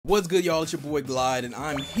What's good, y'all? It's your boy Glide, and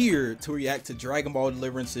I'm here to react to Dragon Ball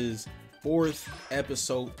Deliverance's 4th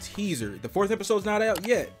episode teaser. The 4th episode's not out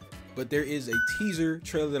yet, but there is a teaser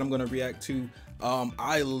trailer that I'm going to react to.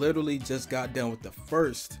 I literally just got done with the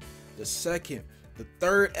 1st, the 2nd, the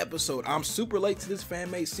 3rd episode. I'm super late to this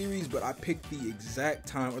fan-made series, but I picked the exact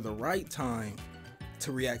time, or the right time,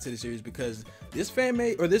 to react to the series because this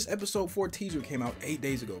fan-made, or this episode 4 teaser came out 8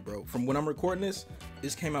 days ago, bro. From when I'm recording this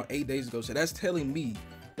came out 8 days ago, so that's telling me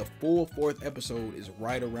the full 4th episode is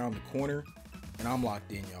right around the corner, and I'm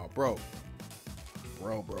locked in, y'all. Bro,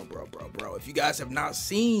 if you guys have not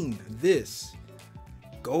seen this,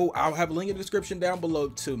 I'll have a link in the description down below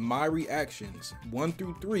to my reactions 1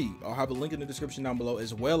 through 3. I'll have a link in the description down below,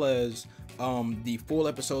 as well as the full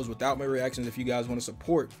episodes without my reactions. If you guys want to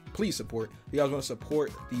support, please support. If you guys want to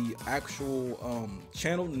support the actual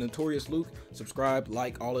channel, the Notorious Luke, subscribe,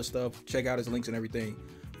 like, all this stuff, check out his links and everything.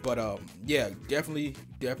 But yeah, definitely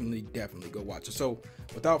go watch it. So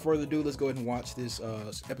without further ado, let's go ahead and watch this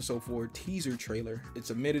episode 4 teaser trailer. It's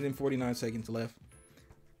 1 minute and 49 seconds left,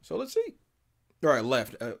 so let's see. All right,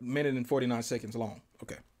 left, 1 minute and 49 seconds long.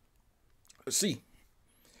 Okay, let's see.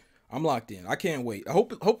 I'm locked in. I can't wait.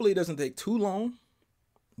 Hopefully it doesn't take too long,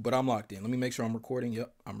 but I'm locked in. Let me make sure I'm recording.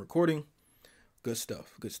 Yep, I'm recording. Good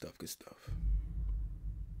stuff.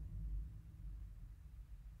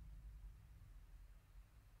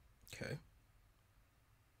 Okay.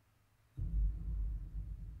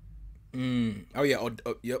 Oh yeah.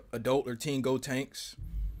 Yep. Adult or teen Go Tanks.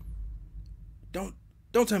 Don't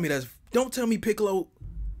tell me don't tell me Piccolo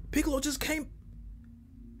just came.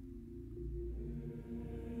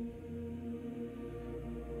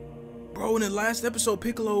 Bro, in the last episode,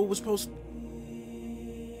 Piccolo was supposed.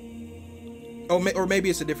 Oh, or maybe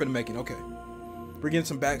it's a different Namekian. Okay, we're getting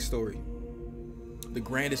some backstory. The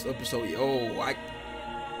grandest episode. Oh, I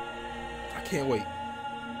can't wait.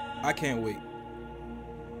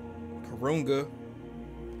 Karunga,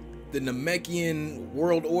 the Namekian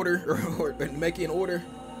World Order, or Namekian Order.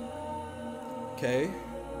 Okay,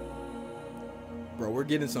 bro, we're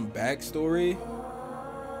getting some backstory.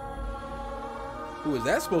 Who is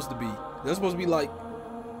that supposed to be? That's supposed to be like,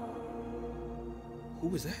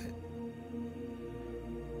 who is that?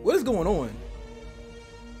 What is going on?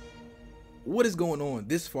 What is going on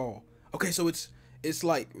this fall? Okay, so it's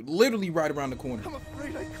like literally right around the corner. I'm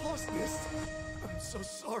afraid I caused this. I'm so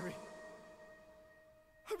sorry.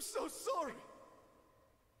 I'm so sorry.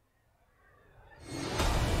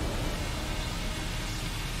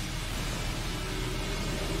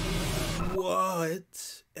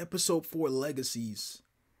 What? Episode 4 Legacies.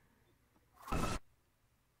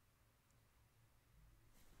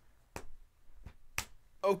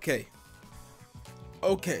 Okay.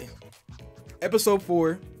 Episode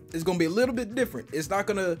 4 is gonna be a little bit different. It's not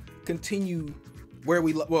gonna continue where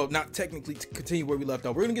we well, not technically to continue where we left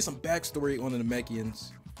off. We're gonna get some backstory on the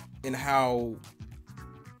Namekians and how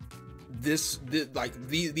these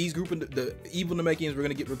group of the evil Namekians,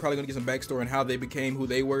 we're probably gonna get some backstory on how they became who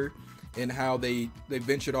they were and how they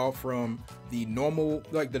ventured off from the normal,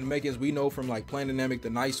 like the Namekians we know from like Planet Namek, the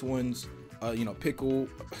nice ones, you know, Piccolo,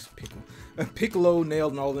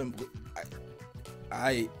 Nailed, and all of them.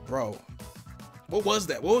 Bro, what was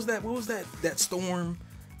that? That storm?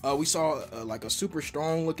 We saw like a super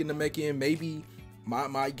strong looking Namekian. Maybe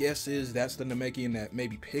my guess is that's the Namekian that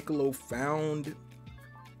maybe Piccolo found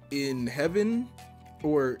in heaven,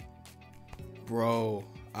 or bro,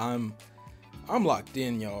 I'm locked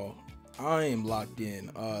in, y'all. I am locked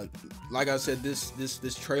in. Like I said,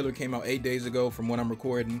 this trailer came out 8 days ago from when I'm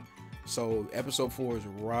recording, so episode 4 is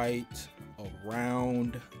right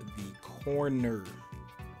around the corner.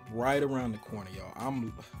 Right around the corner, y'all.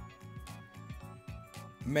 I'm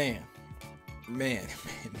man.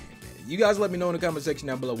 You guys let me know in the comment section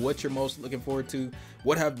down below what you're most looking forward to.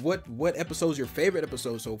 What episode's your favorite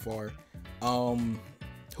episode so far?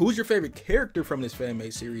 Who's your favorite character from this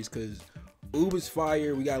fan-made series? Because Oob is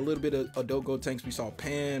fire. We got a little bit of Adult Go Tanks. We saw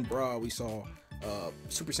Pan, bro. We saw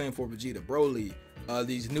Super Saiyan 4 Vegeta, Broly.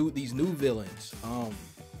 These new villains.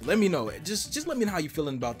 Let me know. Just let me know how you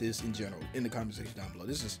feeling about this in general in the comment section down below.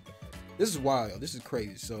 This is wild. This is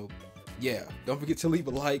crazy. So yeah, don't forget to leave a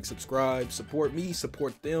like, subscribe, support me,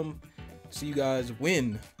 support them. See you guys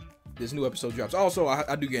when this new episode drops. Also,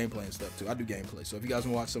 I do gameplay and stuff too. I do gameplay. So if you guys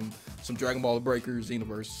want to watch some Dragon Ball Breakers,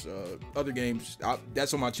 Xenoverse, other games,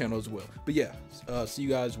 that's on my channel as well. But yeah, see you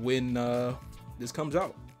guys when this comes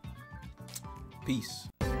out. Peace.